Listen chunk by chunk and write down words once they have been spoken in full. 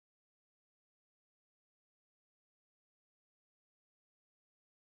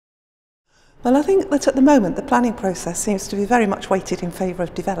Well, I think that at the moment the planning process seems to be very much weighted in favour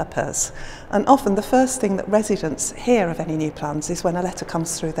of developers, and often the first thing that residents hear of any new plans is when a letter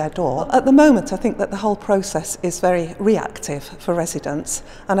comes through their door. At the moment I think that the whole process is very reactive for residents,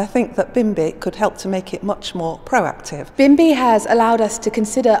 and I think that BIMBY could help to make it much more proactive. BIMBY has allowed us to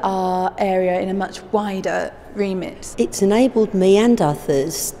consider our area in a much wider remit. It's enabled me and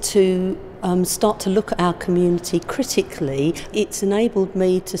others to start to look at our community critically. It's enabled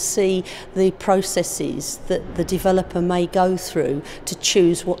me to see the processes that the developer may go through to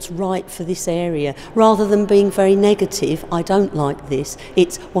choose what's right for this area. Rather than being very negative, I don't like this,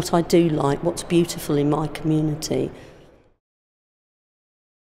 it's what I do like, what's beautiful in my community.